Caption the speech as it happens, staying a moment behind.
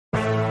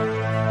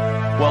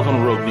Welcome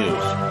to Rogue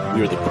News.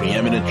 We are the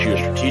preeminent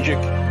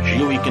geostrategic,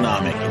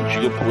 geoeconomic, and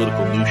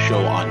geopolitical news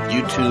show on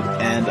YouTube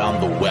and on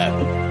the web.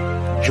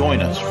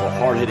 Join us for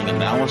hard-hitting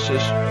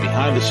analysis,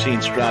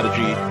 behind-the-scenes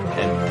strategy,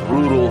 and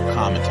brutal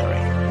commentary.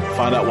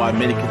 Find out why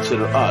many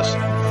consider us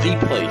the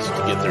place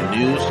to get their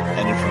news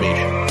and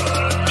information.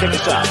 Check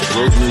us out at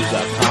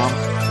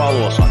roguenews.com.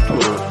 Follow us on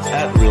Twitter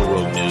at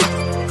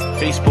RealRogueNews,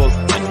 Facebook,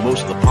 and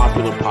most of the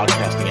popular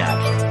podcasting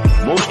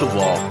apps. Most of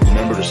all,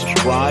 remember to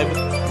subscribe,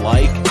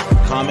 like,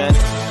 comment,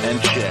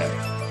 and share.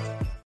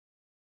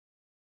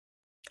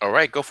 All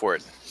right, go for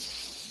it.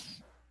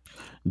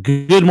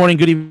 Good morning,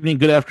 good evening,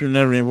 good afternoon,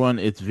 everyone.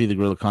 It's V the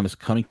Guerrilla Economist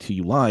coming to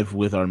you live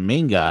with our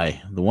main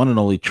guy, the one and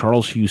only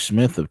Charles Hugh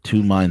Smith of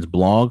Two Minds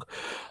blog.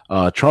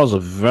 Charles is a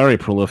very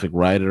prolific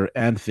writer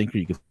and thinker.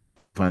 You can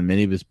find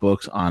many of his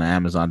books on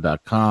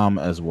Amazon.com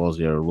as well as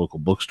your local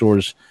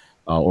bookstores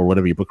or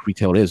whatever your book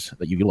retailer is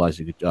that you utilize.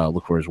 You could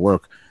look for his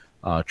work.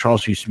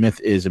 Charles Hugh Smith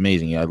is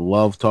amazing. I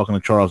love talking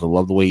to Charles. I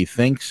love the way he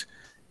thinks.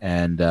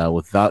 And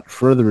without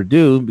further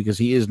ado, because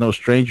he is no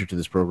stranger to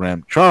this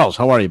program, Charles,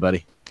 how are you,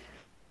 buddy?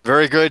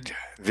 Very good,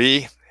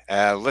 V.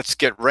 Let's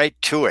get right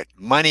to it.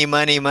 Money,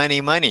 money, money,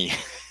 money.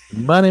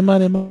 Money,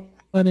 money,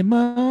 money,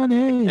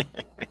 money,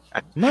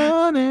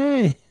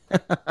 money.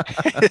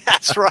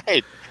 That's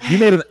right. You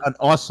made an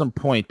awesome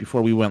point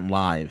before we went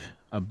live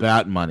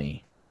about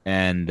money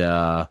and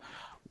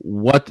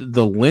what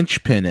the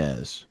linchpin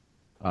is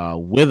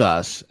with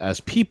us as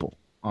people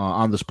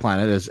on this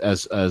planet,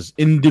 as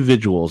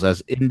individuals,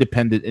 as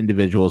independent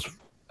individuals,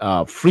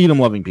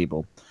 freedom-loving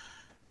people.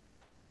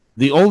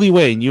 The only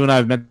way, and you and I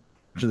have mentioned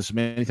this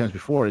many times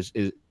before, is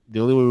the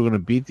only way we're going to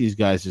beat these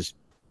guys is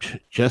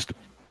just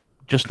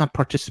not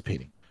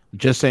participating,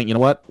 just saying, you know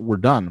what, we're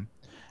done.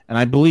 And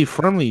I believe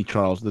firmly,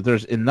 Charles, that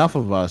there's enough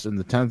of us in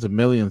the tens of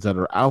millions that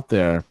are out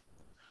there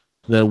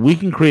that we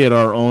can create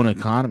our own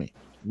economy.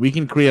 We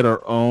can create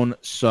our own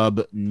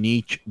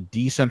sub-niche,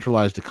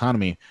 decentralized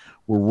economy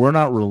where we're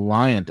not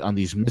reliant on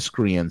these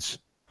miscreants,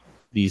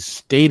 these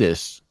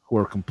statists who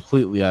are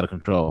completely out of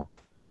control.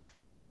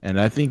 And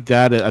I think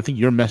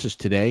your message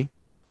today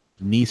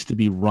needs to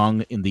be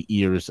rung in the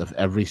ears of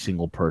every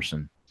single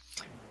person.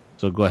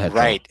 So go ahead.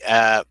 Right.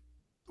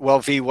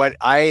 Well, V, what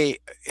I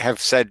have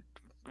said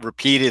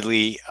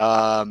repeatedly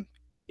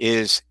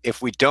is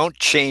if we don't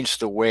change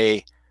the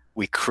way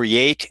we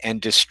create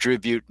and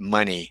distribute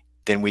money,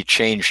 then we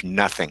change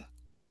nothing.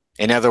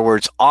 In other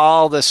words,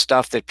 all the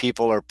stuff that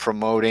people are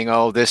promoting,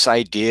 oh, this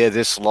idea,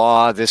 this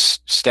law, this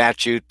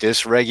statute,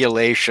 this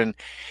regulation,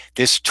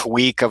 this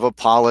tweak of a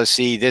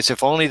policy, this,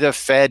 if only the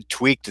Fed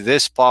tweaked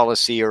this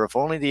policy, or if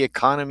only the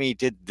economy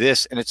did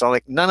this, and it's all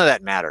like, none of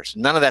that matters.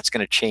 None of that's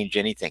going to change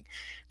anything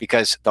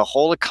because the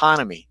whole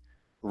economy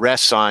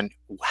rests on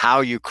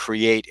how you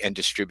create and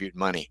distribute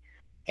money.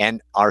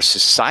 And our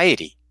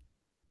society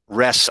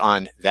rests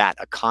on that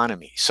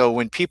economy. So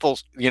when people,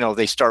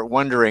 they start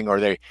wondering, or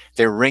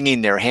they're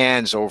wringing their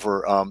hands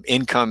over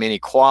income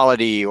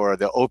inequality or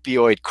the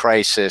opioid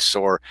crisis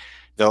or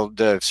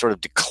the sort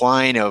of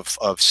decline of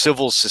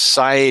civil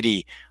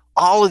society,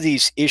 all of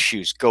these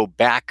issues go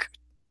back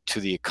to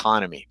the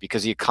economy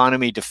because the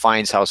economy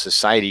defines how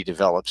society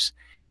develops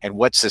and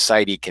what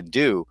society can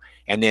do.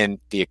 And then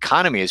the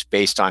economy is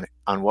based on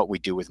what we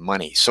do with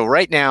money. So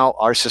right now,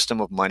 our system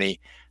of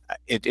money,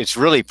 it's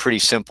really pretty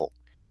simple.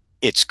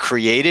 It's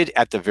created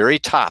at the very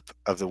top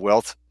of the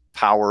wealth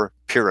power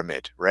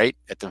pyramid, right?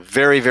 At the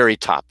very, very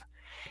top.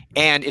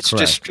 And it's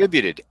Correct.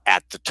 Distributed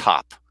at the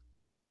top.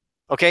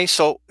 Okay,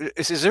 so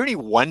is there any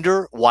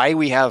wonder why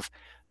we have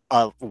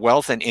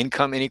wealth and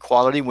income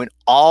inequality when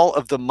all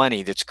of the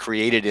money that's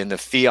created in the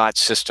fiat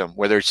system,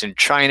 whether it's in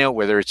China,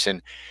 whether it's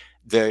in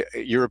the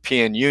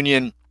European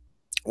Union,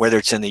 whether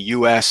it's in the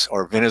US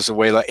or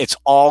Venezuela, it's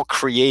all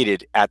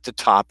created at the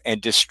top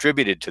and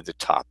distributed to the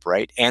top,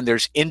 right? And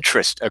there's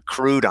interest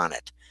accrued on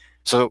it.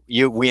 So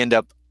we end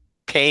up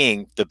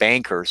paying the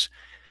bankers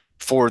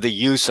for the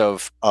use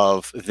of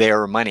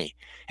their money.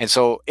 And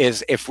so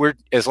as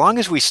long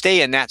as we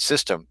stay in that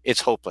system,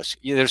 it's hopeless.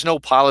 There's no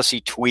policy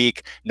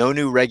tweak, no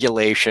new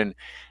regulation.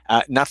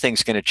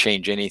 Nothing's going to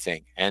change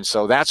anything. And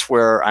so that's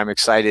where I'm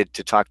excited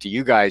to talk to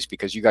you guys,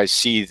 because you guys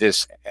see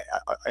this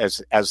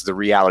as the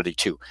reality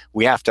too.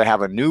 We have to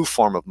have a new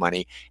form of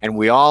money. And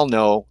we all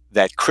know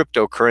that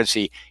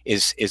cryptocurrency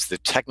is the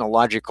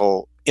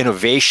technological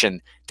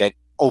innovation that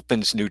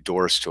opens new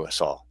doors to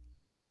us all.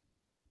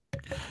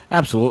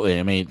 Absolutely.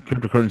 I mean,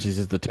 cryptocurrencies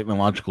is the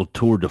technological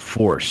tour de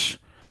force.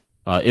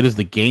 It is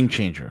the game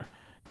changer.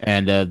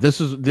 And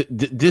this is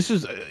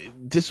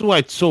why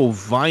it's so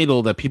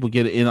vital that people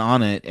get in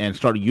on it and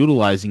start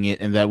utilizing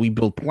it, and that we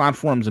build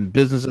platforms and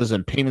businesses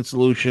and payment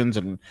solutions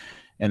and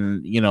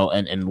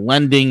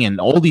lending and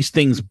all these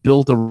things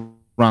built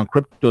around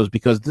cryptos,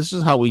 because this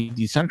is how we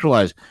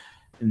decentralize.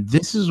 And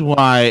this is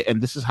why,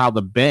 and this is how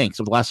the banks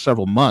over the last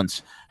several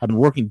months have been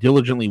working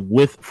diligently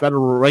with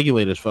federal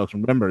regulators, folks.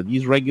 Remember,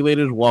 these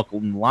regulators walk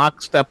in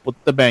lockstep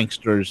with the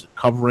banksters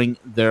covering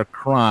their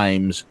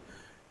crimes.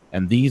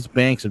 And these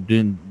banks have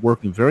been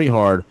working very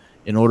hard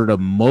in order to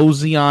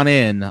mosey on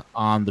in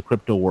on the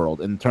crypto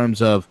world in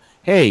terms of,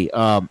 hey,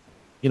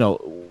 you know,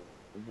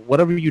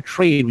 whatever you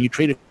trade, when you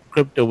trade a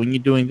crypto, when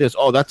you're doing this,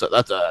 oh, that's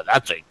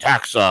a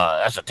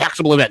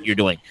taxable event you're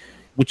doing,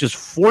 which is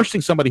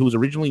forcing somebody who's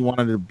originally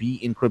wanted to be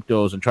in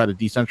cryptos and try to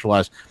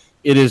decentralize.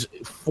 It is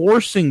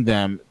forcing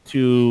them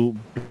to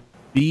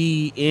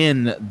be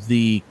in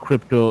the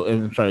crypto,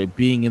 I'm sorry,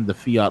 being in the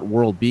fiat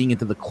world, being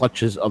into the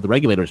clutches of the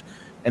regulators.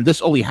 And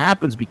this only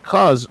happens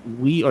because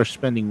we are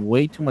spending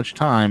way too much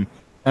time,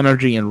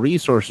 energy, and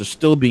resources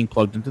still being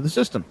plugged into the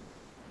system.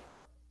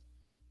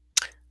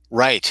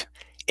 Right.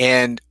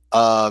 And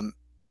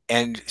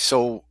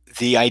so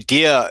the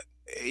idea,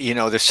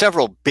 there's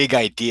several big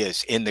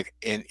ideas in the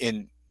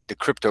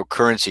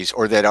cryptocurrencies,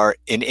 or that are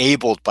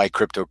enabled by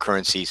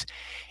cryptocurrencies.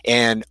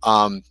 And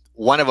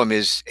one of them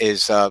is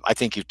I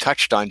think you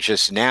touched on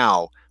just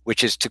now,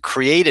 which is to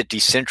create a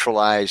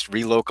decentralized,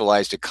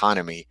 relocalized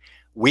economy.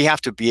 We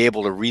have to be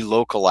able to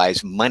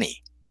relocalize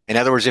money. In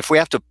other words, if we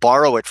have to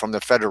borrow it from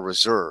the Federal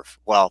Reserve,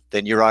 well,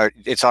 then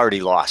it's already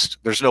lost.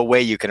 There's no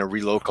way you can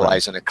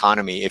relocalize an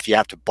economy if you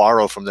have to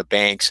borrow from the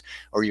banks,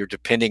 or you're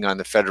depending on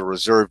the Federal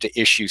Reserve to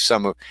issue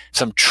some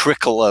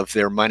trickle of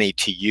their money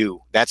to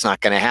you. That's not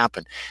going to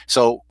happen.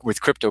 So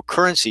with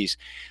cryptocurrencies,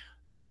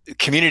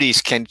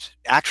 communities can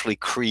actually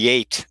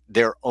create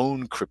their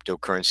own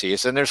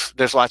cryptocurrencies, and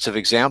there's lots of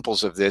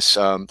examples of this.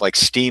 Like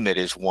Steemit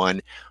is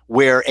one,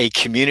 where a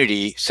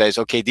community says,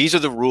 okay, these are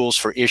the rules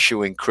for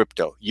issuing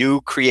crypto. You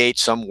create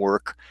some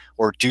work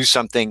or do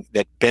something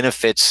that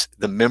benefits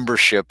the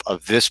membership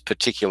of this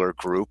particular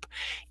group,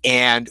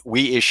 and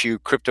we issue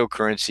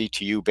cryptocurrency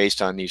to you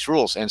based on these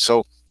rules. And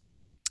so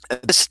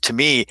this, to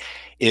me,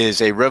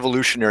 is a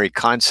revolutionary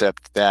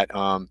concept that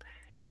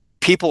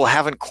people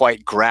haven't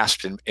quite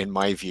grasped, in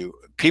my view.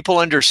 People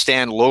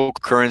understand local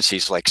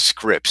currencies like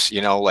scripts,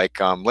 like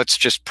let's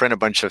just print a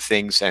bunch of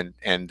things and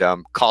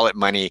call it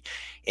money.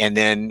 And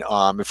then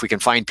if we can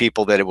find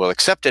people that it will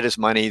accept it as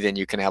money, then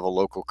you can have a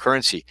local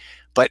currency.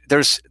 But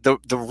there's the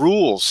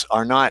rules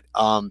are not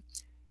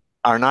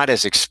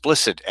as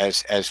explicit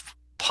as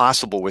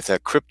possible with a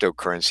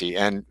cryptocurrency.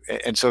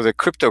 And so the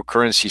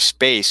cryptocurrency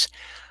space,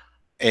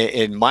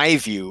 in my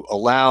view,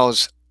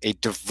 allows a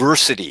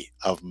diversity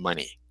of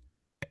money.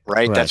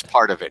 Right? That's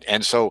part of it.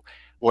 And so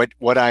what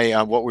we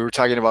were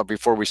talking about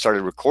before we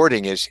started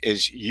recording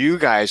is you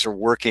guys are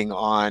working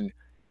on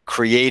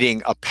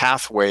creating a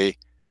pathway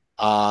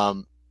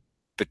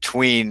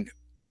between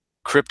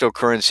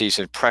cryptocurrencies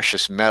and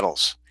precious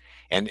metals,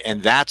 and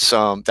that's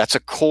a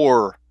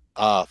core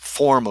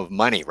form of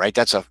money, right?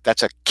 That's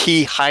a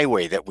key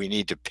highway that we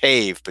need to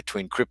pave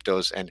between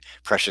cryptos and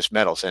precious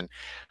metals. And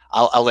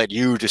I'll let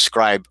you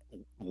describe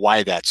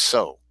why that's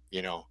so.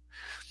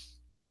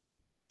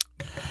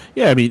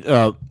 Yeah, I mean,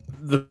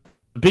 the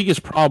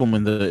biggest problem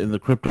in the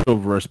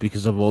cryptoverse,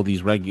 because of all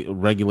these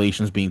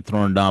regulations being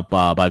thrown up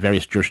by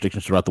various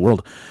jurisdictions throughout the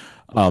world,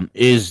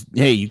 is,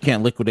 hey, you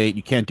can't liquidate,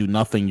 you can't do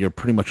nothing, you're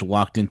pretty much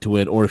locked into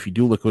it. Or if you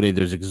do liquidate,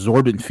 there's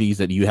exorbitant fees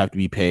that you have to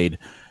be paid,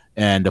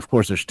 and of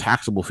course there's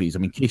taxable fees. I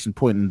mean, case in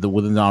point,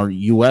 within our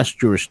U.S.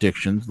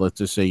 jurisdictions, let's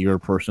just say you're a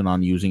person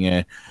on using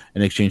an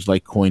exchange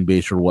like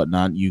Coinbase or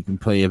whatnot, you can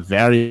pay a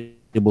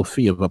variable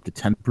fee of up to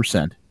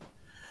 10%.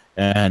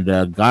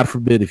 And God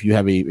forbid, if you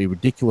have a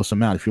ridiculous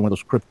amount, if you're one of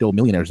those crypto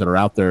millionaires that are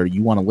out there,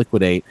 you want to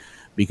liquidate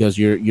because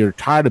you're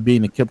tired of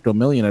being a crypto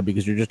millionaire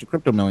because you're just a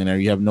crypto millionaire.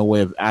 You have no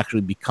way of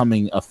actually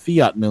becoming a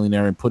fiat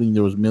millionaire and putting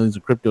those millions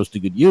of cryptos to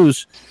good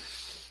use.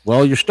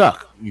 Well, you're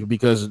stuck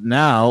because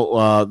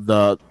now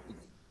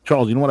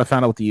Charles, you know what I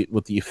found out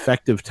what the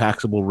effective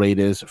taxable rate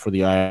is for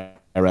the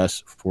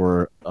IRS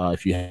for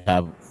if you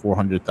have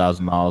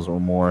 $400,000 or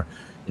more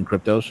in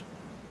cryptos?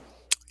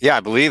 Yeah, I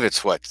believe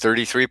it's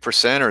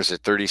 33%, or is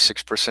it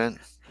 36%?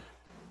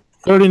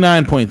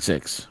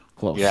 39.6.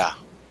 Close. Yeah.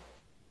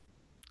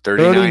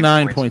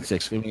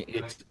 39.6. I mean,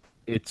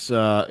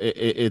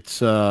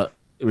 it's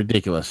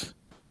ridiculous.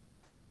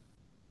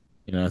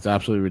 It's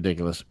absolutely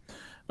ridiculous.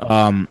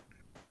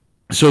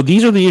 So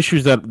these are the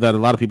issues that a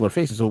lot of people are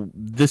facing. So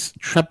this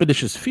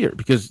trepidatious fear,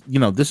 because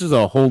this is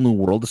a whole new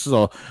world. This is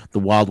the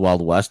wild,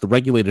 wild west. The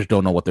regulators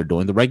don't know what they're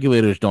doing. The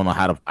regulators don't know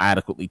how to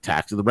adequately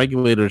tax it. The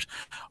regulators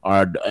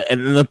and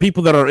the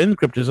people that are in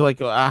cryptos are like,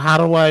 how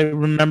do I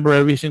remember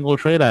every single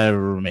trade I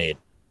ever made?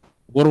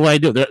 What do I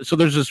do? So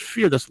there's this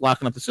fear that's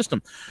locking up the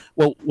system.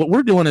 Well, what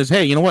we're doing is,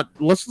 hey, you know what?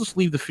 Let's just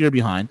leave the fear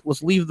behind.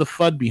 Let's leave the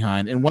FUD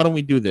behind. And why don't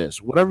we do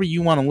this? Whatever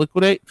you want to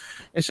liquidate,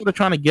 instead of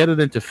trying to get it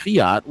into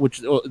fiat,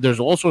 which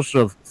there's also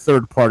sort of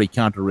third-party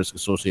counter risk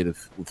associated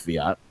with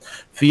fiat.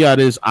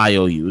 Fiat is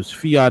IOUs.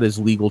 Fiat is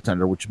legal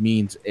tender, which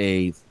means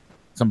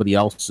somebody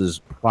else's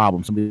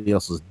problem, somebody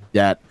else's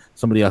debt,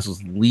 somebody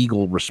else's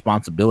legal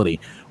responsibility.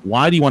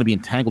 Why do you want to be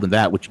entangled in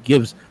that, which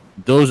gives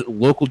those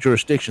local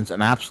jurisdictions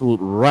an absolute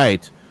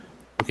right?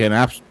 Okay,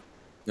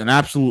 an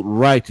absolute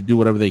right to do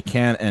whatever they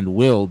can and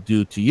will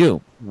do to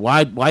you.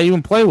 Why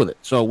even play with it?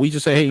 So we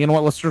just say, hey, you know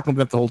what? Let's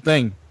circumvent the whole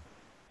thing.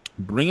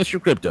 Bring us your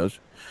cryptos,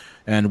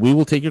 and we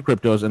will take your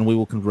cryptos and we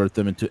will convert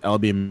them into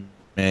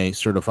LBMA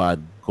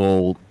certified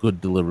gold, good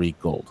delivery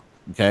gold.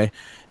 Okay,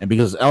 and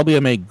because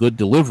LBMA good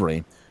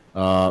delivery,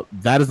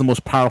 that is the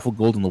most powerful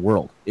gold in the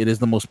world. It is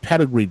the most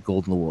pedigreed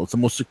gold in the world. It's the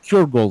most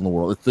secure gold in the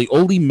world. It's the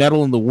only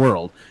metal in the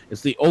world.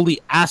 It's the only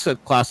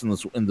asset class in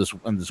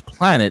this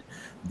planet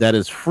that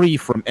is free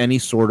from any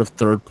sort of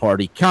third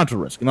party counter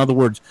risk. In other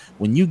words,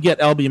 when you get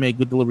LBMA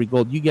good delivery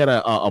gold, you get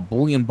a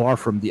bullion bar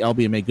from the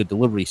LBMA good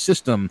delivery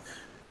system.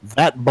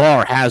 That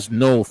bar has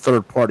no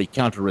third party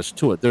counter risk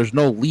to it. There's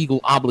no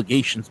legal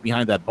obligations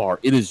behind that bar.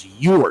 It is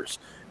yours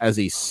as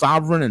a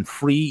sovereign and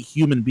free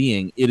human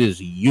being. It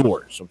is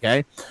yours.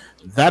 Okay.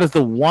 That is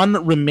the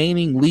one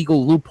remaining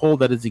legal loophole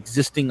that is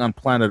existing on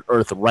planet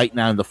Earth right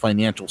now in the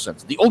financial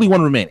sense. The only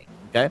one remaining.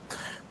 Okay.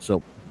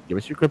 So give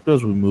us your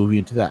cryptos. We move you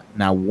into that.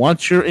 Now,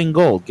 once you're in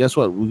gold, guess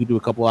what? We could do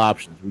a couple of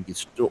options. We could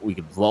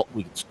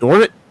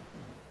store it.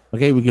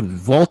 Okay, we can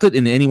vault it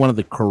in any one of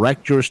the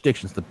correct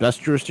jurisdictions, the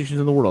best jurisdictions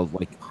in the world,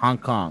 like Hong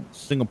Kong,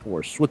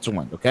 Singapore,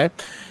 Switzerland. Okay,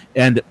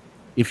 and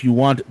if you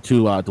want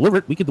to deliver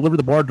it, we can deliver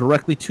the bar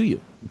directly to you.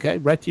 Okay,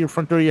 right to your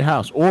front door of your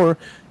house, or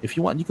if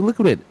you want, you can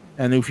liquidate it.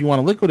 And if you want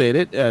to liquidate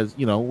it, as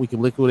you know, we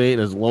can liquidate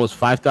as low as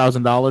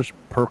 $5,000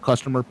 per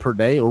customer per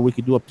day, or we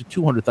could do up to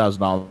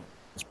 $200,000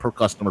 per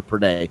customer per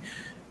day,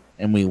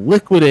 and we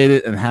liquidate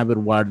it and have it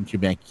wired into your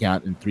bank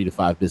account in 3 to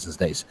 5 business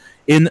days.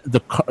 In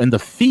the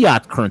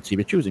fiat currency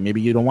you're choosing, maybe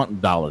you don't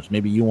want dollars,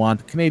 maybe you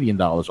want Canadian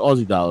dollars,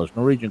 Aussie dollars,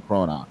 Norwegian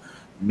krona,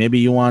 maybe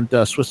you want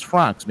Swiss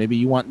francs, maybe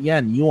you want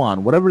yen,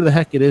 yuan, whatever the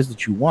heck it is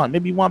that you want.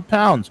 Maybe you want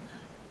pounds.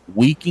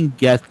 We can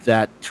get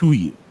that to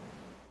you.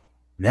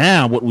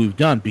 Now, what we've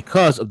done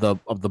because of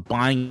the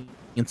buying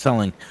and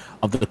selling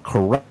of the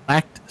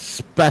correct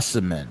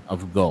specimen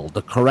of gold,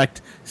 the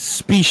correct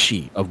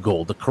species of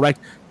gold, the correct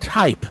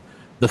type,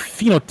 the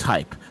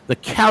phenotype, the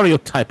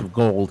karyotype of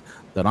gold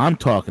that I'm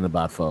talking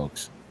about,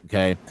 folks.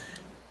 Okay,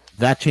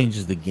 that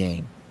changes the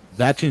game.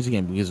 That changes the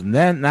game because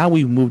then now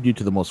we've moved you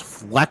to the most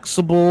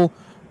flexible,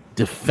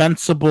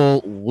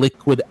 defensible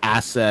liquid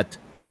asset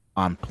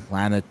on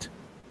planet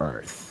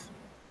Earth.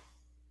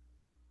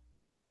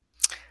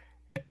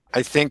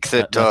 I think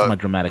that's my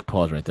dramatic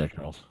pause right there,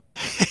 Charles.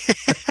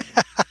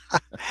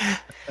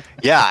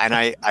 Yeah, and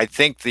I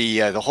think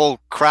the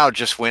whole crowd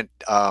just went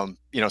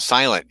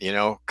silent,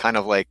 kind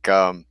of like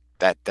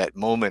that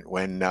moment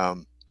when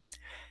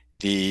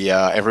the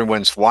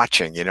everyone's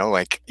watching,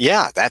 like,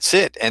 yeah, that's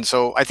it. And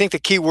so I think the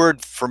key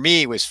word for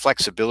me was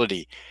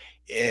flexibility.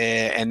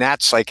 And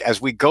that's like,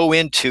 as we go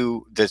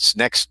into this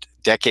next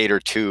decade or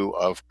two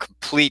of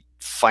complete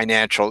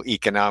financial,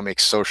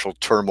 economic, social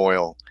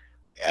turmoil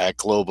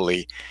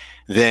globally,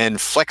 then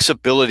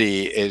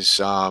flexibility is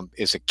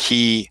a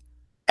key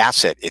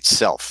asset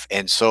itself.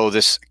 And so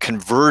this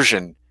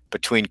conversion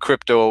between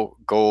crypto,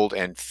 gold,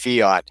 and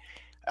fiat,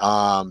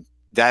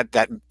 that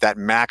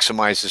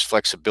maximizes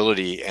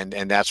flexibility,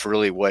 and that's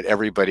really what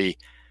everybody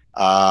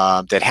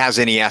that has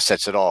any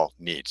assets at all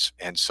needs.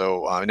 And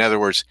so, in other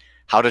words,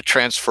 how to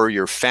transfer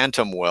your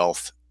phantom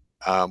wealth,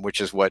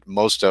 which is what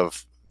most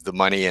of the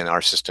money in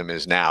our system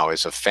is now,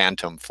 is a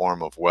phantom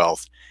form of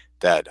wealth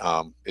that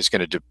is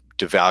going to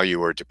devalue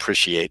or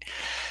depreciate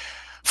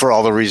for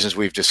all the reasons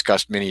we've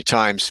discussed many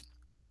times,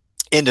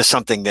 into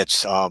something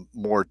that's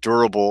more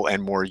durable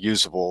and more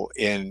usable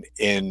in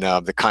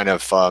the kind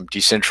of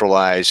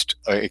decentralized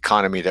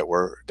economy that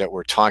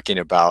we're talking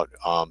about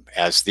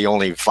as the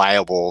only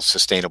viable,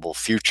 sustainable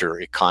future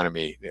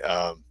economy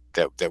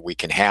that we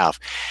can have.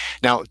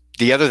 Now,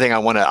 the other thing I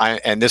want to,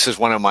 and this is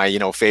one of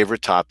my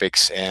favorite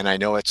topics, and I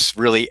know it's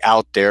really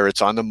out there.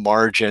 It's on the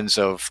margins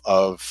of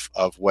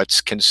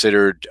what's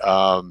considered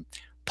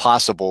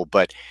possible,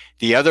 but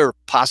the other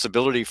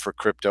possibility for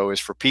crypto is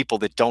for people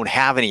that don't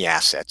have any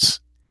assets.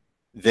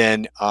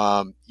 Then,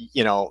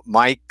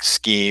 my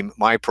scheme,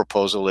 my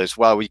proposal is,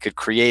 well, we could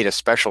create a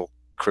special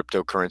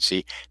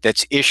cryptocurrency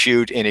that's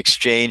issued in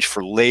exchange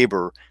for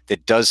labor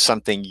that does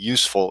something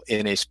useful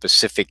in a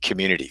specific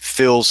community,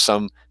 fills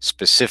some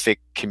specific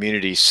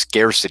community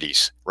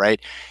scarcities, right?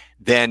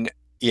 Then,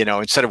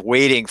 instead of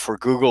waiting for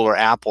Google or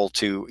Apple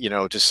to,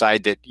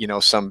 decide that,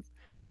 some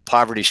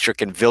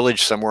poverty-stricken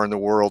village somewhere in the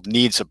world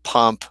needs a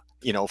pump,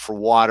 for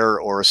water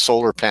or a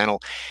solar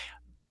panel,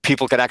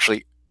 people could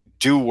actually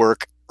do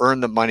work, earn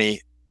the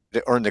money,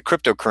 earn the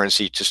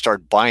cryptocurrency to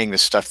start buying the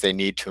stuff they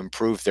need to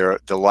improve the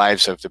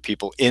lives of the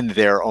people in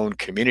their own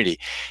community.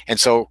 And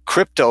so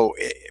crypto,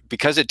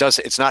 because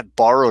it's not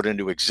borrowed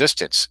into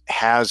existence,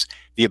 has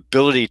the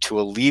ability to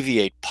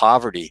alleviate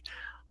poverty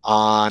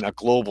on a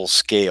global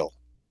scale.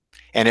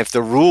 And if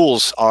the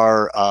rules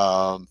are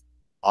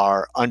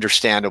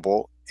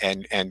understandable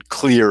and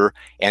clear,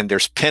 and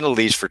there's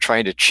penalties for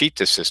trying to cheat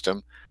the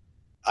system,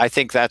 I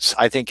think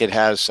it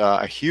has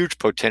a huge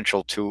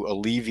potential to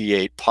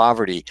alleviate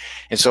poverty.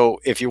 And so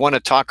if you want to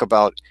talk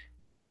about,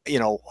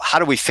 how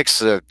do we fix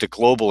the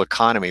global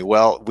economy?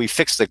 Well, we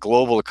fix the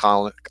global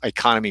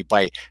economy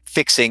by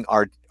fixing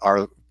our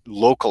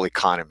local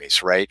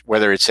economies, right?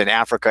 Whether it's in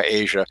Africa,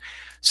 Asia,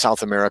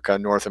 South America,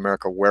 North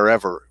America,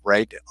 wherever,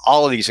 right?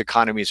 All of these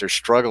economies are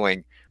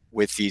struggling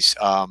with these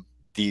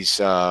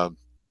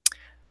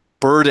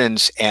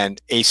burdens and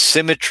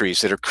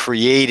asymmetries that are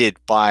created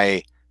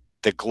by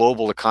the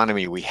global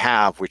economy we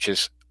have, which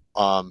is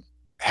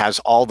has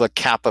all the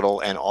capital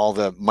and all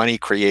the money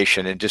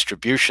creation and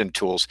distribution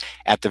tools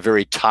at the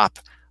very top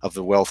of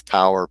the wealth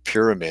power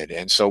pyramid.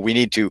 And so we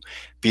need to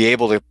be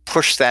able to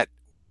push that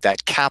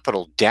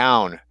capital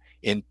down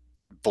in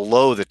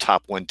below the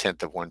top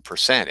 1/10 of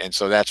 1%. And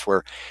so that's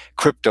where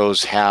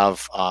cryptos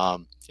have,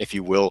 if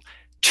you will,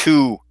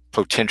 two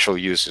potential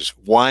uses.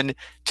 One,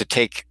 to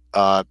take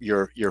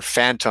your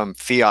phantom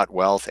fiat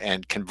wealth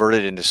and convert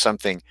it into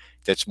something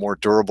that's more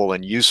durable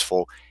and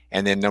useful.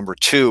 And then number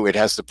two, it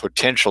has the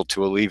potential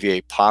to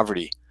alleviate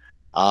poverty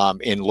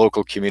in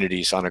local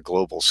communities on a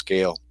global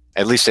scale,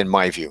 at least in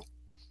my view.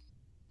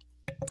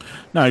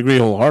 No, I agree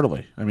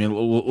wholeheartedly. I mean,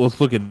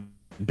 let's look at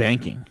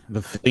banking,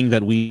 the thing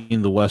that we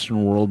in the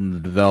Western world and the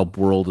developed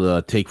world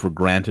take for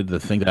granted, the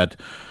thing that,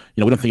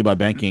 we don't think about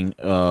banking.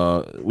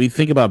 We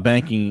think about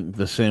banking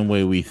the same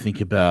way we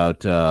think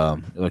about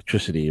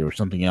electricity or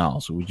something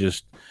else.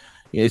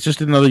 It's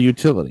just another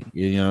utility.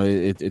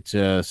 It's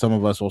some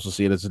of us also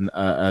see it as an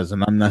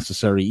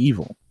unnecessary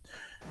evil.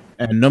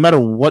 And no matter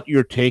what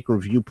your take or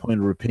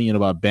viewpoint or opinion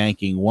about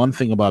banking, one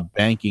thing about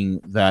banking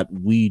that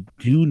we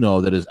do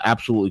know that is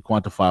absolutely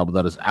quantifiable,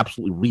 that is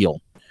absolutely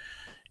real,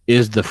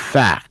 is the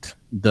fact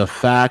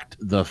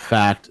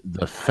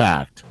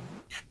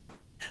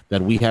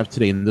that we have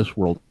today in this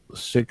world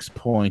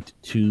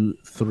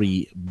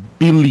 6.23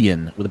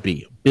 billion, with a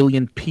B,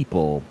 billion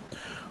people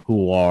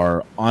who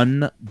are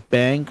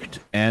unbanked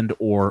and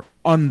or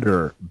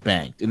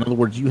underbanked. In other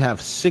words, you have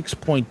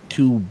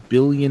 6.2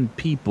 billion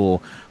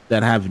people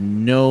that have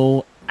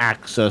no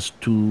access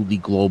to the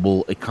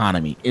global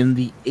economy. In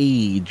the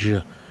age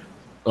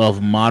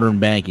of modern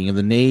banking, in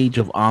the age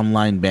of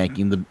online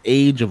banking, the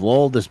age of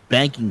all this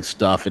banking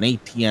stuff and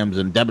ATMs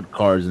and debit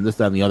cards and this,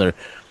 that, and the other,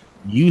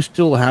 you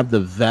still have the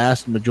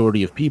vast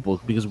majority of people,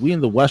 because we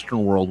in the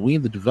Western world, we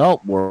in the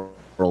developed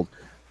world,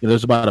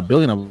 there's about a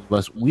billion of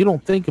us. We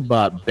don't think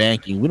about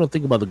banking. We don't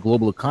think about the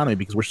global economy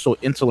because we're so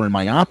insular and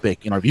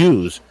myopic in our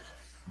views.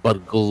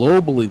 But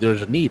globally,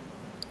 there's a need.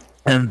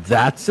 And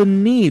that's a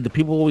need. The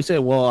people always say,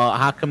 well,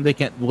 how come they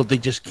can't? Well, they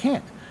just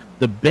can't.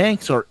 The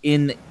banks are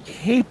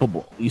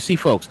incapable. You see,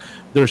 folks,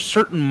 there are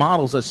certain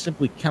models that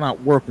simply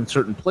cannot work in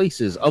certain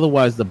places.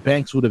 Otherwise, the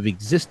banks would have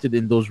existed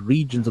in those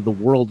regions of the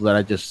world that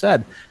I just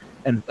said.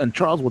 And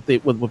Charles, what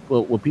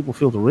people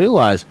fail to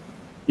realize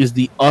is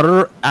the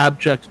utter,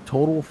 abject,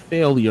 total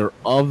failure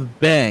of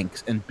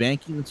banks and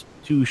banking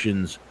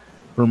institutions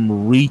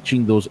from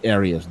reaching those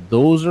areas.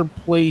 Those are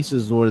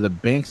places where the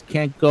banks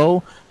can't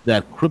go,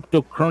 that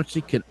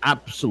cryptocurrency can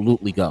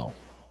absolutely go.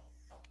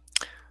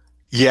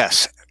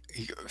 Yes,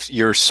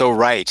 you're so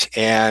right.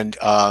 And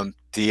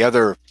the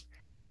other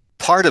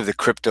part of the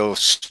crypto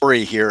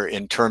story here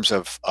in terms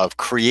of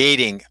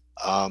creating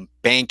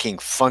banking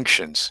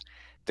functions,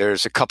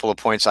 there's a couple of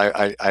points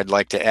I'd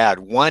like to add.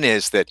 One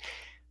is that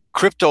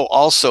crypto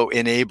also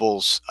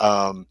enables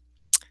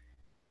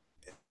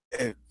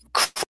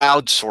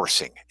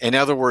crowdsourcing. In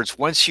other words,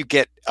 once you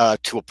get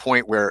to a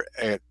point where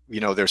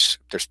there's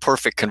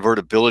perfect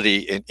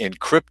convertibility in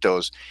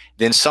cryptos,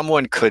 then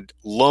someone could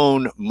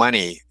loan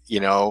money,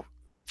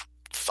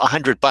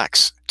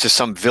 $100 to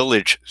some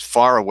village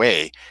far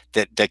away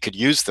that could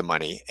use the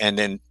money, and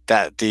then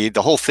that the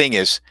whole thing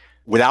is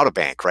without a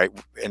bank, right?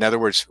 In other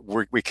words,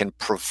 we can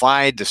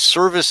provide the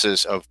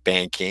services of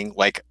banking,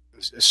 like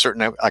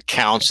certain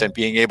accounts and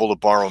being able to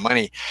borrow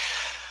money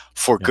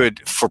for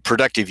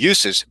productive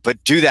uses,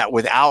 but do that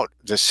without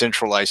the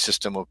centralized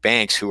system of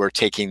banks who are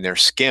taking their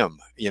skim,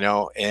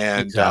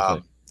 and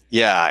Exactly.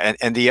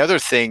 And the other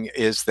thing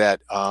is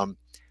that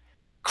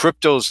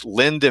cryptos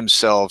lend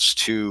themselves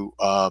to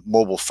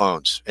mobile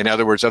phones. In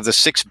other words, of the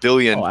 6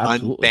 billion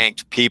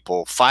unbanked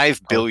people,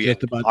 5 billion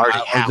already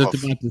have. I was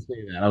just about to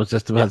say that. I was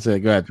just about to say,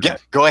 go ahead. Yeah,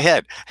 go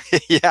ahead.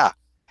 Yeah.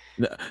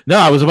 No,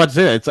 I was about to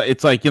say that.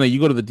 It's like, you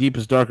go to the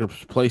deepest,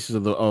 darkest places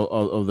of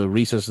the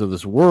recesses of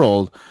this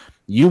world.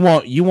 You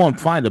won't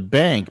find a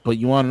bank, but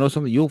you want to know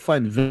something? You'll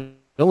find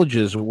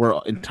villages where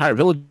entire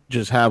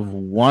villages have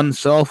one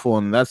cell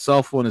phone, and that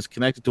cell phone is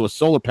connected to a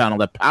solar panel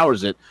that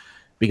powers it,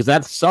 because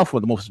that cell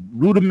phone, the most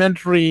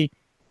rudimentary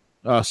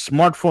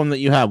smartphone that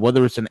you have,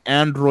 whether it's an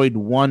Android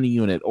One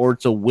unit or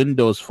it's a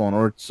Windows phone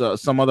or it's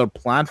some other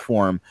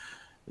platform,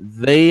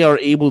 they are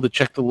able to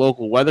check the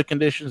local weather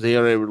conditions. They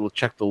are able to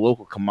check the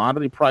local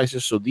commodity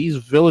prices. So these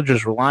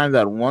villagers rely on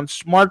that one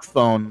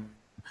smartphone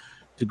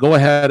to go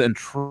ahead and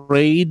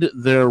trade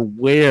their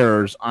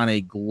wares on a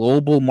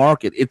global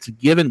market. It's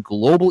given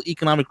global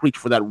economic reach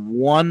for that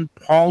one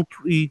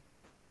paltry,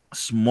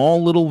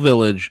 small little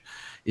village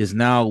is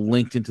now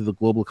linked into the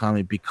global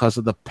economy because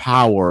of the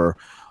power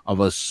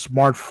of a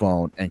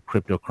smartphone and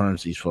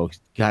cryptocurrencies, folks.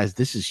 Guys,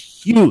 this is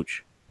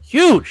huge.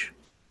 Huge.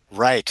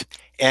 Right.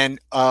 And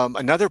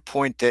another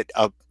point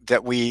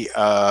that we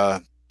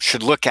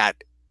should look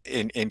at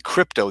in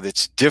crypto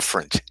that's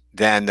different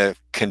than the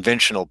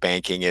conventional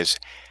banking is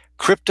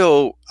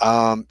crypto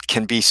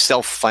can be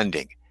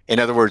self-funding. In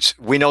other words,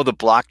 we know the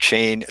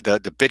blockchain,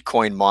 the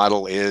Bitcoin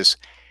model is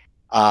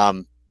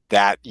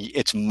that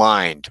it's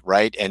mined,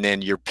 right? And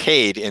then you're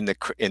paid in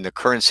the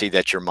currency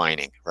that you're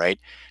mining, right?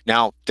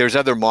 Now, there's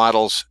other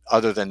models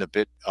other than than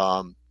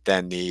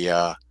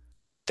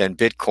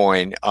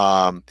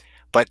Bitcoin.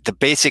 But the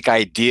basic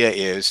idea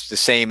is the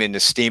same in the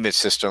Steemit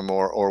system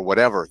or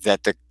whatever,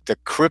 that the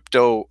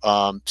crypto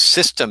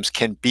systems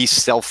can be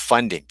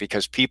self-funding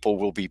because people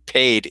will be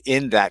paid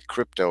in that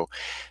crypto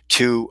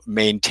to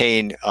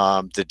maintain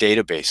the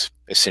database,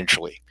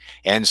 essentially.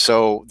 And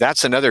so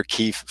that's another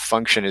key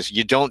function is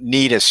you don't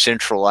need a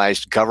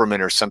centralized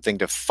government or something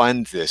to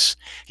fund this.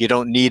 You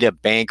don't need a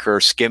banker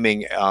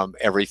skimming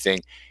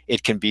everything.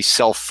 It can be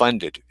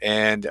self-funded.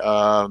 And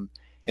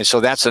so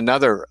that's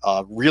another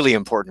really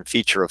important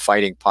feature of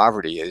fighting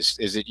poverty is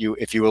that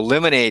if you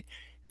eliminate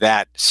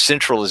that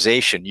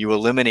centralization, you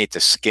eliminate the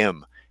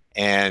skim,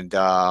 and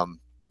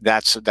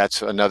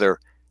that's another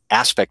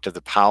aspect of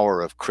the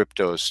power of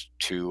cryptos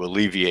to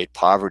alleviate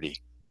poverty.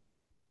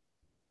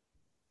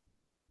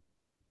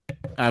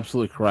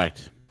 Absolutely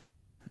correct.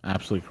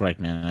 Absolutely correct,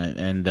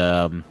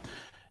 man.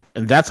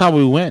 And that's how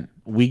we win.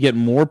 We get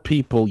more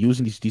people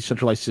using these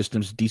decentralized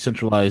systems,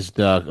 decentralized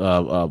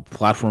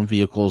platform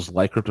vehicles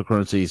like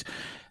cryptocurrencies.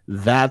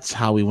 That's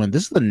how we win.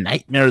 This is the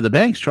nightmare of the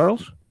banks,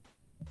 Charles.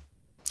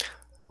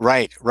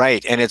 Right,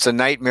 right. And it's a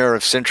nightmare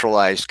of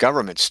centralized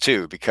governments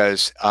too,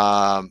 because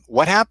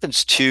what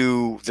happens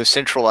to the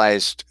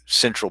centralized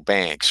central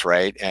banks,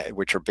 right,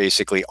 which are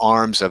basically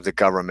arms of the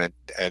government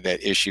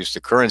that issues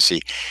the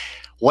currency?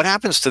 What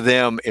happens to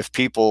them if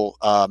people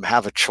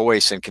have a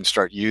choice and can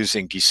start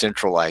using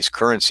decentralized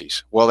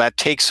currencies? Well, that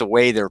takes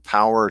away their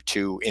power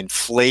to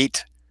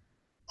inflate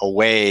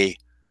away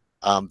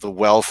the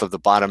wealth of the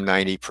bottom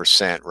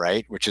 90%,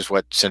 right? Which is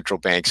what central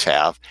banks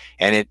have.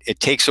 And it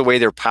takes away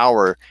their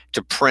power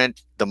to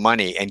print the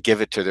money and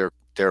give it to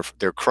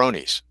their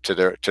cronies, to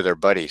their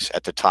buddies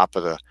at the top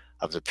of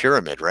the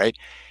pyramid, right?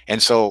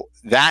 And so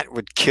that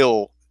would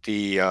kill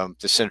the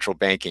central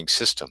banking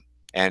system.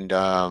 And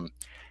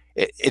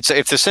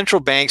if the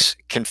central banks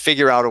can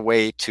figure out a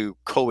way to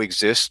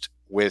coexist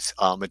with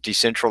a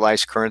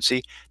decentralized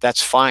currency,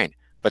 that's fine.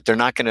 But they're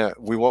not going to.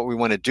 What we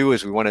want to do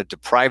is we want to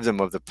deprive them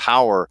of the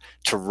power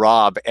to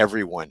rob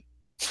everyone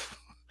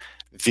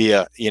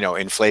via,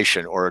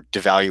 inflation or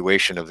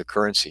devaluation of the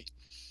currency.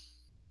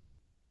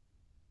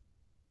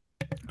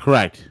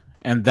 Correct,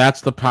 and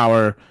that's the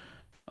power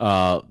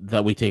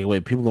that we take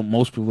away.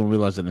 Most people don't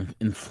realize that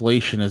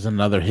inflation is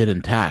another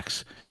hidden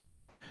tax.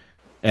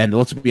 And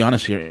let's be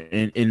honest here,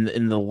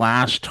 in the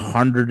last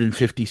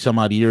 150 some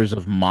odd years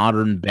of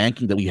modern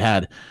banking that we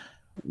had,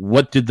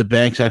 what did the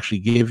banks actually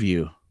give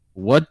you?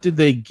 What did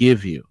they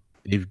give you?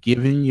 They've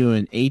given you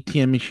an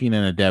ATM machine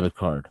and a debit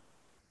card.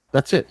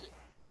 That's it.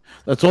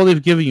 That's all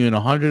they've given you in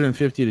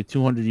 150 to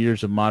 200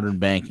 years of modern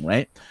banking,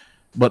 right?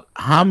 But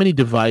how many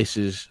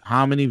devices,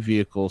 how many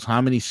vehicles,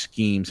 how many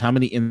schemes, how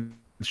many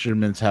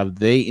instruments have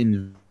they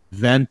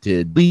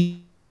invented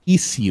to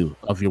release you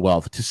of your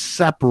wealth, to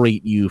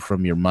separate you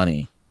from your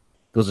money?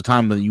 There was a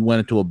time that you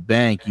went into a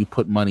bank, you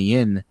put money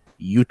in,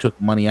 you took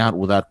money out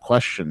without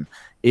question.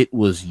 It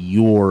was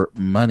your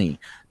money.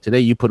 Today,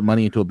 you put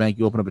money into a bank,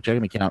 you open up a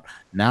checking account.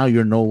 Now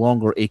you're no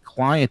longer a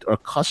client or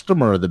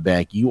customer of the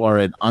bank. You are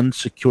an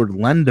unsecured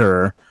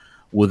lender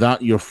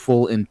without your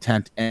full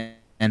intent and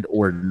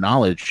or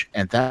knowledge.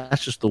 And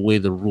that's just the way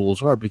the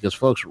rules are because,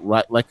 folks,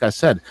 right, like I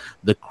said,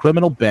 the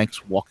criminal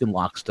banks walk in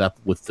lockstep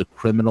with the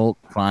criminal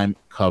crime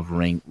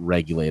covering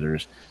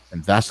regulators.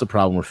 And that's the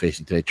problem we're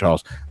facing today,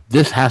 Charles.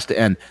 This has to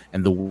end.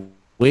 And the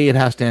way it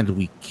has to end is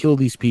we kill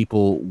these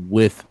people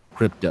with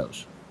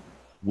cryptos,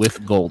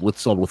 with gold, with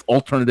silver, with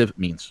alternative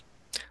means.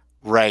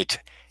 Right.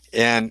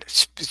 And,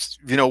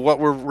 what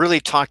we're really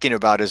talking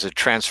about is a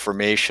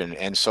transformation.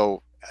 And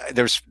so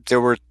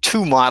there were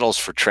two models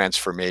for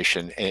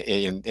transformation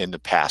in the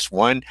past.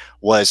 One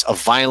was a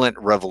violent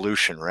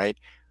revolution, right?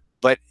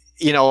 But,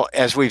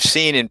 as we've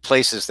seen in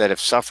places that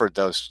have suffered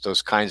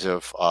those kinds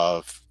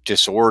of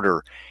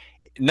disorder,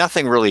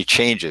 nothing really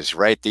changes,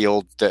 right?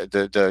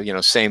 The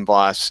same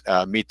boss,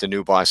 meet the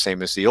new boss,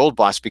 same as the old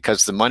boss,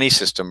 because the money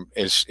system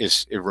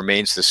it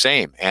remains the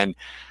same. And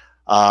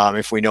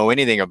if we know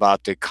anything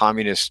about the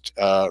communist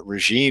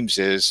regimes,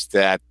 is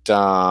that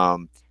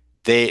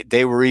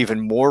they were even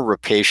more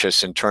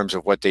rapacious in terms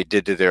of what they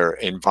did to their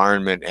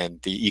environment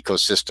and the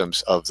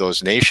ecosystems of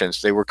those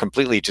nations. They were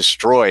completely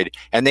destroyed,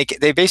 and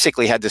they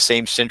basically had the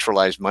same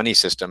centralized money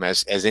system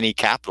as any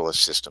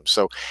capitalist system.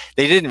 So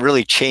they didn't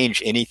really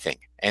change anything.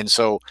 And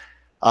so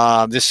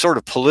this sort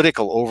of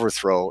political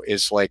overthrow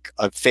is like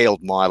a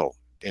failed model,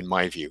 in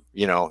my view.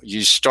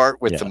 You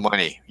start with the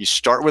money. You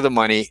start with the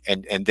money,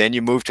 and then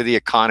you move to the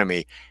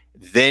economy.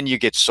 Then you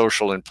get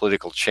social and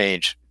political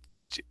change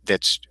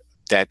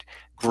that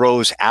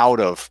grows out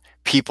of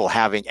people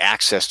having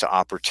access to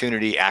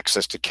opportunity,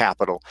 access to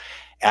capital,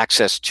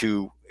 access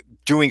to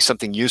doing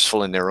something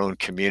useful in their own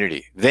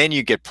community. Then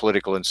you get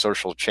political and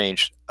social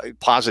change,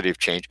 positive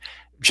change,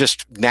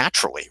 just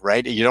naturally,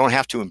 right? You don't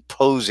have to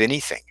impose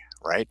anything,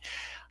 right?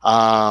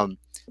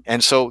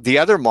 And so the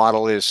other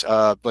model is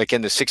like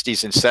in the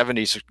 60s and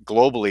 70s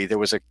globally, there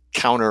was a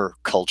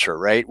counterculture,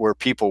 right, where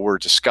people were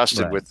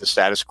disgusted Right. with the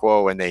status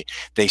quo, and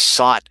they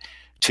sought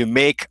to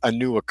make a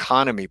new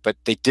economy, but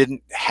they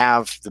didn't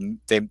have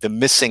the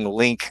missing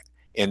link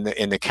in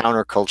the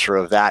counterculture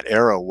of that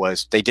era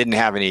was they didn't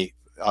have any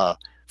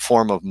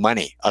form of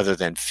money other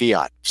than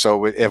fiat.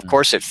 So of Mm.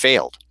 course it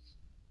failed.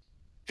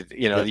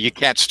 You know, Yep. you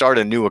can't start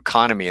a new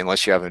economy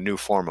unless you have a new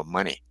form of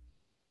money.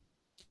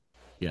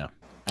 Yeah.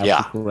 Yeah,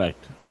 Absolutely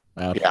correct.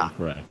 yeah. Absolutely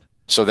correct.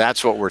 So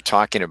that's what we're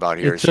talking about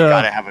here It's is you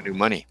got to have a new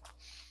money.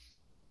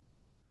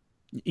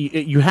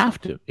 you have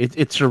to.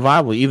 It's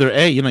survival. Either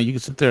A, you can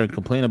sit there and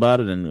complain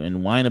about it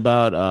and whine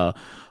about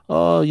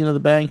oh, the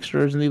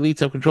banksters and the elites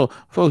have control.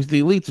 Folks,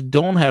 the elites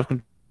don't have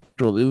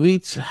control. The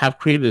elites have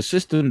created a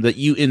system that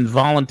you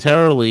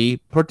involuntarily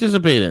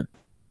participate in.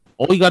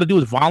 All you got to do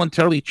is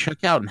voluntarily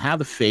check out and have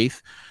the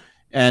faith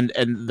and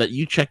that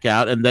you check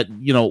out, and that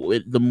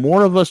the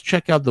more of us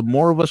check out, the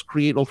more of us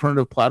create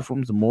alternative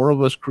platforms, the more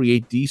of us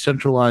create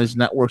decentralized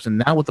networks.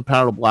 And now with the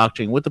power of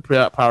blockchain, with the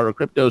power of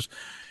cryptos,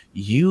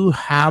 you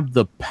have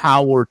the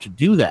power to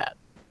do that.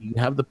 You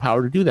have the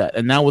power to do that.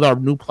 And now with our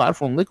new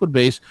platform, Liquid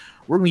Base,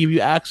 we're going to give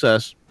you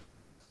access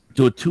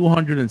to a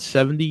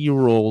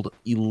 270-year-old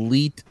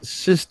elite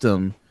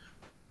system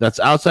that's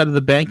outside of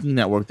the banking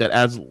network that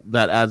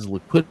adds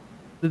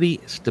liquidity,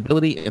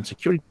 stability, and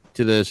security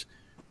to this.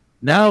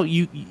 Now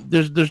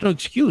there's no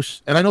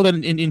excuse. And I know that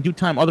in due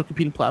time other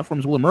competing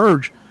platforms will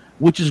emerge,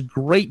 which is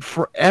great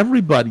for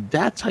everybody.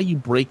 That's how you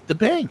break the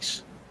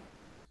banks.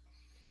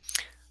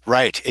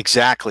 Right,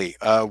 exactly.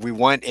 We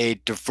want a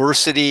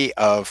diversity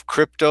of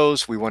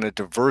cryptos. We want a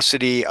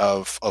diversity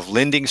of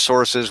lending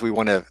sources. We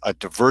want a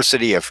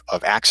diversity of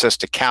access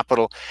to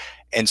capital.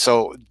 And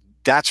so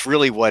that's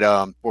really what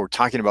we're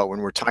talking about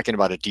when we're talking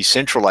about a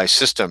decentralized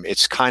system.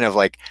 It's kind of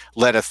like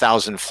let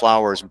 1,000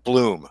 flowers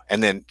bloom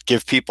and then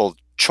give people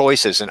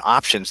choices and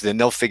options. Then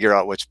they'll figure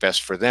out what's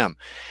best for them.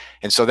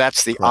 And so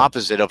that's the Correct.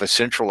 opposite of a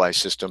centralized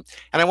system.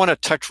 And I want to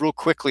touch real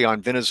quickly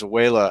on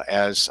Venezuela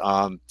as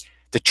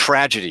the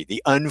tragedy,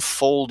 the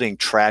unfolding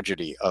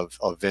tragedy of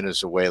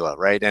Venezuela,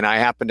 right? And I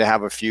happen to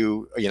have a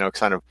few,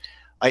 kind of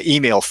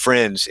email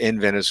friends in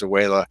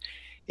Venezuela.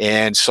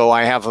 And so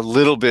I have a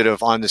little bit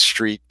of on the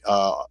street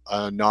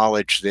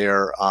knowledge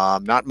there.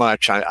 Not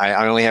much.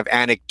 I only have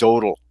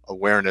anecdotal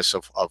awareness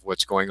of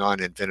what's going on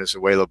in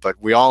Venezuela, but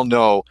we all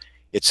know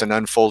it's an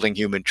unfolding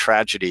human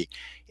tragedy.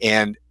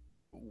 And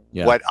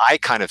Yeah. what I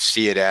kind of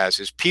see it as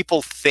is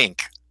people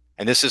think,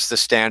 and this is the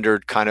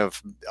standard kind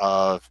of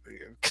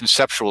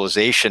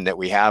conceptualization that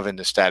we have in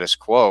the status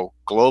quo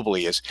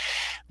globally is,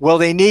 well,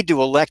 they need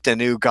to elect a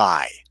new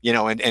guy,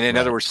 and in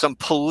other Right. words, some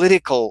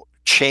political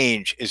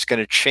change is going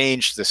to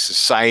change the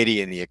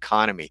society and the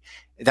economy.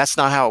 That's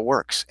not how it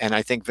works. And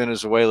I think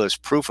Venezuela is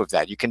proof of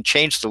that. You can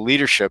change the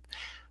leadership,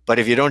 but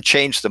if you don't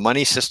change the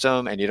money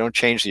system and you don't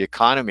change the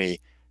economy,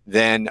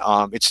 then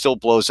it still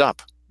blows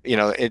up.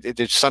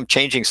 It's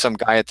changing some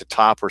guy at the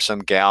top or some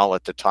gal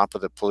at the top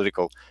of the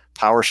political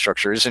power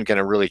structure isn't going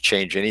to really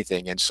change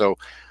anything. And so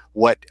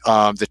what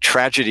the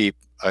tragedy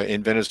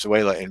in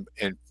Venezuela,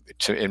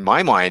 in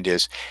my mind,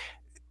 is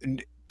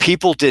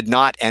people did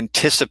not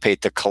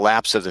anticipate the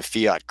collapse of the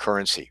fiat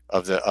currency,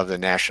 of the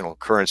national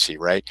currency,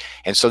 right?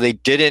 And so they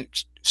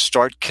didn't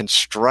start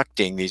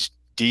constructing these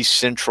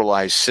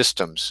decentralized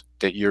systems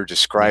that you're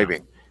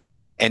describing. Yeah.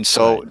 And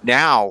so Right.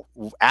 now,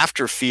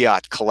 after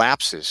fiat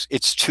collapses,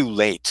 it's too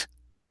late.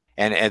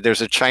 And there's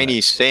a Right.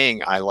 Chinese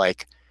saying I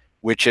like,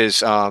 which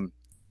is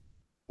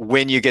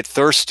when you get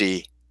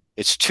thirsty,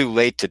 it's too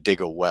late to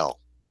dig a well.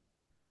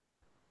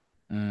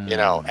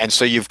 And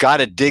so you've got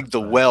to dig That's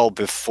the right. well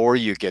before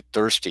you get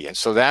thirsty. And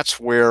so that's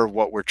where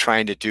what we're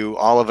trying to do,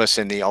 all of us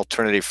in the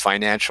alternative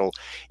financial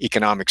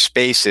economic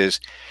space, is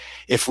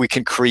if we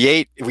can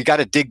we got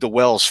to dig the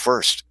wells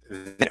first.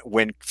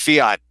 When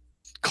fiat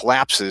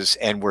collapses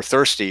and we're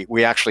thirsty,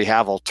 we actually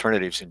have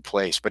alternatives in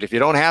place. But if you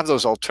don't have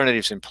those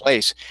alternatives in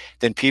place,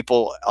 then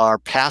people are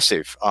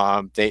passive.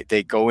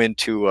 They go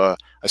into a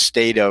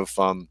state of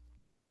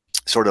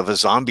sort of a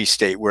zombie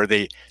state where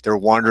they're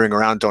wandering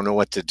around, don't know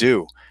what to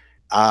do.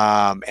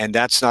 And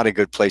that's not a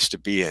good place to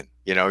be in.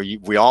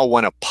 We all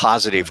want a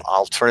positive Right.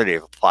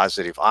 alternative, a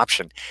positive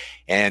option.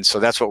 And so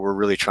that's what we're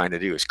really trying to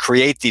do, is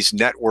create these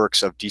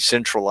networks of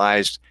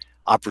decentralized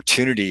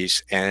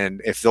opportunities.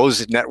 And if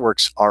those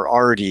networks are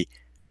already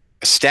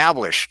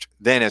established,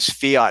 then as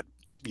fiat,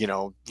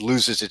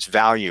 loses its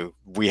value,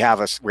 we have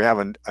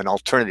an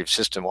alternative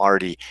system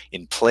already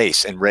in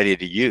place and ready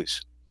to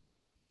use.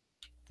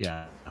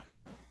 Yeah.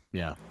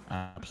 Yeah.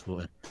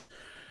 Absolutely.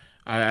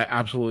 I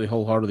absolutely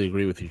wholeheartedly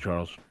agree with you,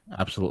 Charles.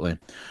 Absolutely.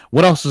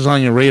 What else is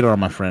on your radar,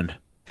 my friend?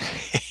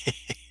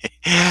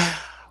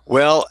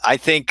 Well, I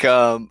think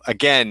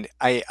again,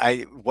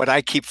 I what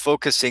I keep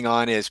focusing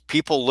on is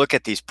people look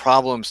at these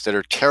problems that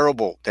are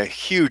terrible, the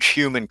huge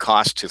human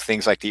cost to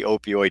things like the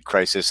opioid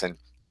crisis and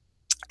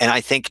And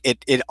I think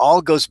it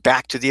all goes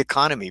back to the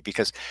economy,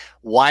 because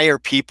why are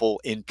people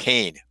in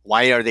pain?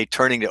 Why are they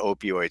turning to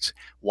opioids?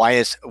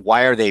 Why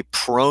are they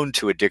prone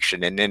to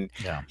addiction? And then,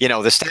 Yeah.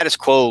 the status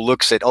quo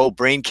looks at, oh,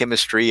 brain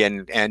chemistry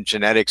and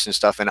genetics and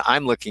stuff, and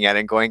I'm looking at it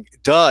and going,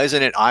 duh,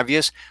 isn't it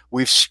obvious?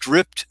 We've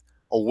stripped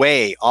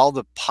away all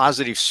the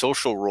positive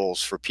social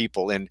roles for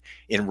people in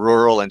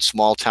rural and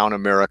small town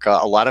America.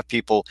 A lot of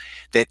people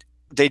that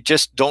they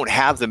just don't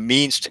have the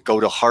means to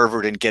go to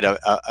Harvard and get an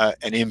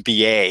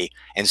MBA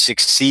and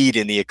succeed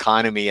in the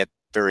economy at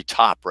the very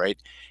top, right?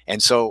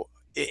 And so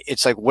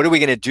it's like, what are we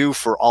going to do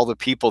for all the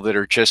people that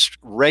are just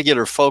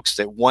regular folks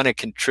that want to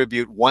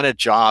contribute, want a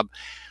job,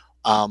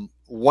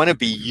 want to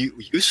be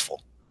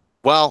useful?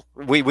 Well,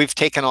 we've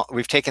taken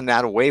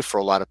that away for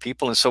a lot of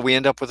people, and so we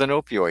end up with an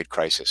opioid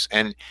crisis.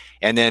 And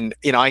then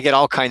I get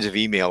all kinds of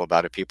email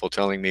about it, people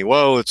telling me,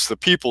 "Well, it's the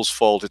people's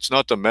fault. It's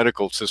not the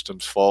medical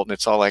system's fault." And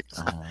it's all like,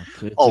 it's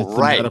the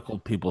right, medical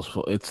people's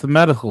fault. It's the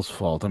medical's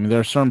fault. I mean,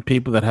 there are certain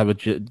people that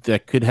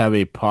that could have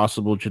a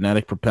possible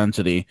genetic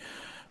propensity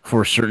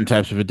for certain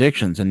types of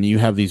addictions, and you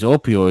have these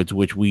opioids,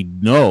 which we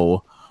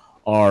know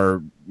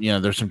are,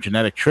 there's some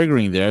genetic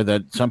triggering there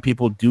that some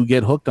people do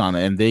get hooked on,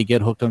 and they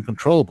get hooked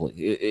uncontrollably.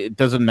 It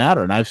doesn't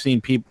matter. And I've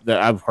seen people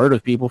that I've heard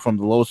of people from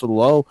the lowest of the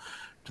low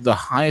to the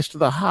highest of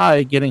the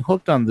high getting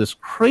hooked on this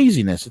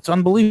craziness. It's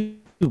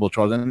unbelievable,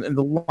 Charles, and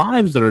the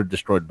lives that are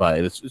destroyed by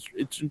it.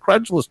 It's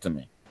incredulous to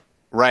me.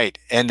 right.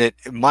 And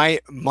my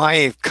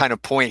kind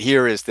of point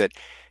here is that,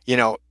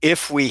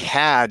 if we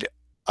had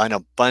an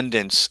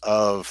abundance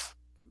of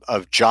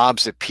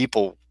jobs that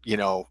people,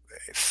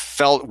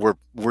 felt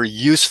were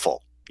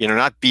useful,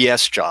 not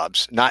BS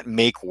jobs, not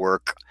make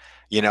work,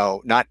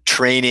 not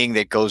training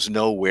that goes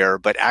nowhere,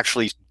 but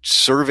actually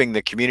serving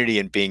the community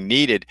and being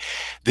needed.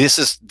 This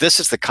is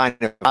the kind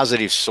of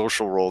positive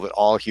social role that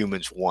all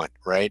humans want,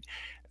 right?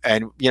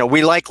 And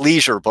we like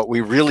leisure, but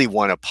we really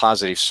want a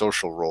positive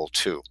social role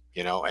too,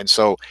 And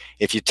so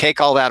if you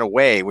take all that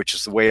away, which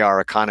is the way our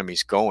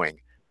economy's going,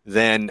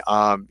 then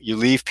you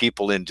leave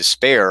people in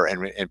despair,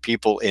 and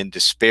people in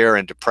despair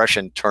and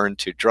depression turn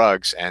to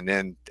drugs, and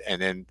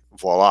then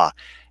voila,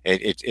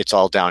 it's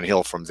all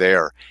downhill from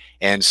there.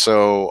 And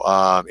so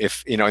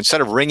if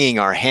instead of wringing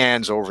our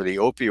hands over the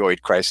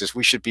opioid crisis,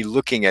 we should be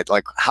looking at,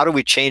 like, how do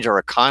we change our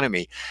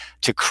economy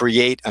to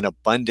create an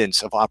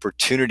abundance of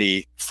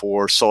opportunity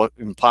for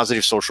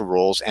positive social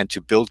roles and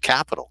to build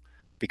capital?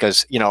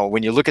 Because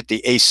when you look at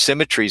the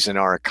asymmetries in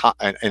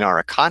our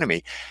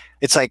economy,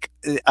 it's like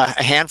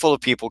a handful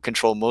of people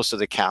control most of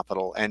the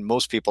capital, and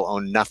most people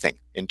own nothing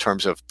in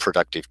terms of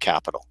productive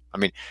capital. I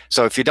mean,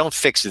 so if you don't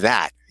fix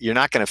that, you're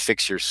not going to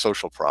fix your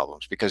social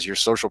problems, because your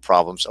social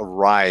problems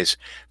arise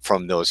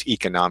from those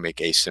economic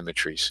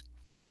asymmetries.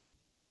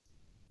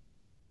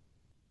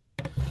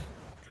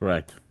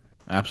 Correct.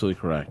 Absolutely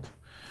correct.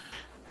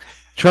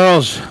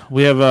 Charles,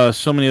 we have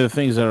so many other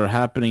things that are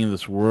happening in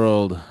this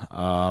world.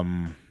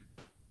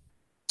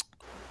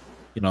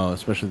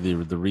 Especially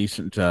the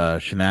recent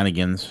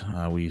shenanigans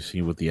we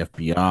see with the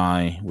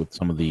FBI, with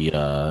some of the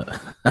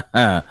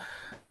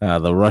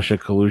the Russia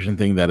collusion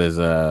thing that is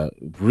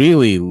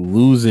really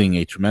losing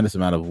a tremendous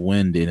amount of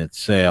wind in its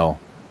sail.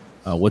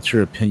 What's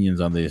your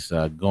opinions on this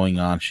going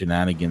on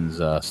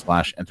shenanigans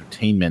 /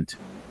 entertainment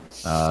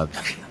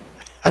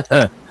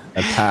that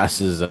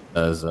passes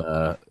as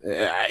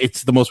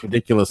it's the most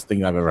ridiculous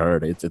thing I've ever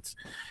heard. It's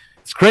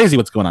crazy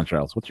what's going on,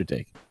 Charles. What's your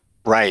take?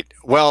 Right.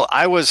 Well,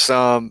 I was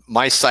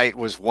my site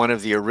was one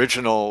of the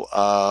original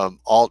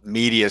alt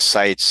media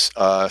sites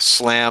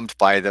slammed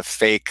by the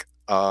fake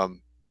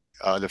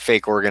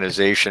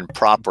organization,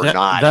 Prop or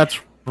Not.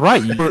 That's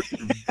right.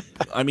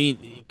 I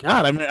mean,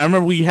 God, I remember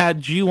we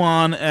had you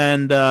on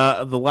and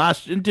the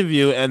last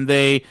interview, and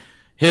they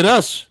hit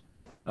us,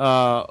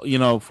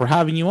 for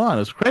having you on.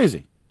 It's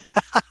crazy.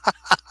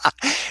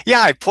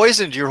 Yeah, I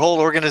poisoned your whole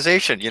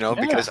organization,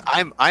 because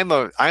I'm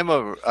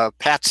a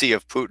patsy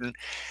of Putin.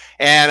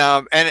 And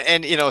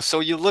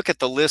so you look at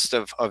the list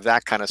of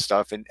that kind of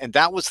stuff, and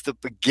that was the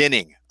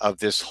beginning of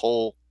this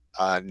whole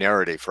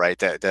narrative, right?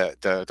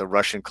 The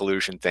Russian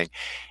collusion thing.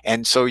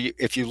 And so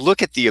if you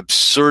look at the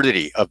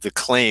absurdity of the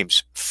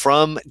claims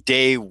from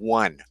day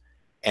one,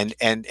 and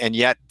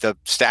yet the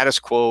status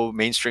quo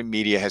mainstream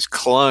media has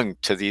clung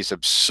to these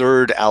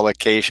absurd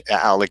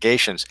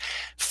allegations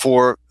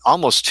for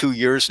almost 2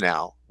 years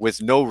now,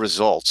 with no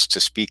results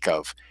to speak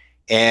of.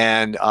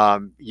 And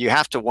you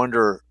have to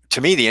wonder. To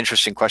me, the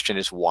interesting question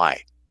is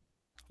why?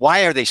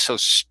 Why are they so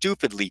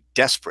stupidly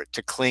desperate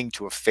to cling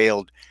to a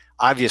failed,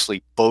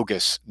 obviously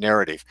bogus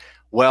narrative?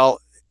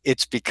 Well,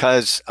 it's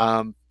because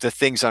the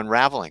thing's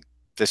unraveling.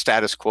 The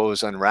status quo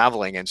is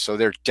unraveling. And so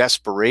their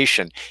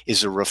desperation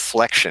is a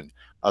reflection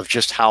of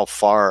just how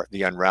far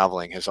the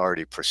unraveling has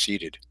already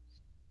proceeded.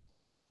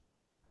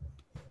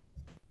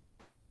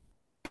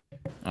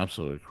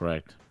 Absolutely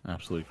correct.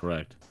 Absolutely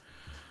correct.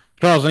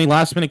 Charles, any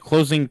last minute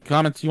closing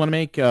comments you want to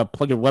make?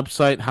 Plug your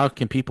website. How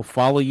can people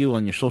follow you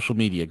on your social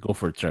media? Go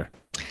for it, sir.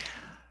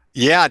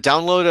 Yeah,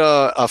 download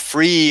a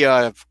free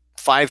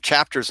 5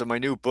 chapters of my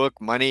new book,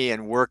 Money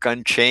and Work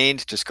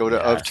Unchained. Just go to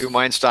Yes.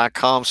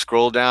 of2minds.com,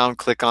 scroll down,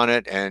 click on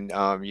it, and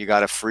you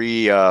got a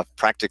free,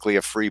 practically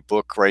a free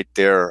book right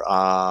there.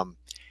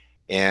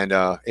 And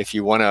if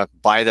you want to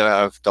buy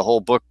the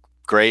whole book,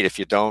 great. If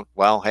you don't,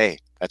 well, hey,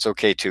 that's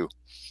okay too.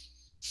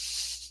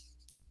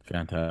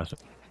 Fantastic.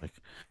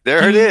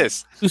 There it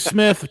is. Hugh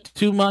Smith,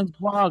 2 Minds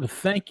Blog.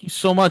 Thank you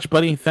so much,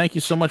 buddy. Thank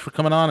you so much for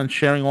coming on and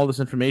sharing all this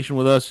information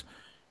with us.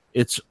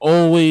 It's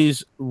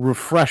always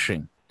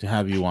refreshing to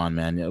have you on,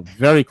 man. A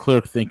very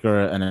clear thinker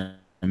and an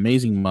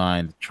amazing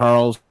mind.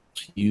 Charles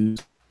Hughes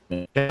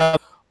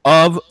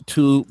of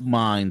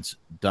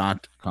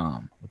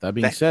 2minds.com. With that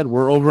being said,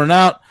 we're over and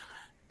out.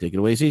 Take it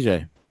away,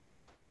 CJ.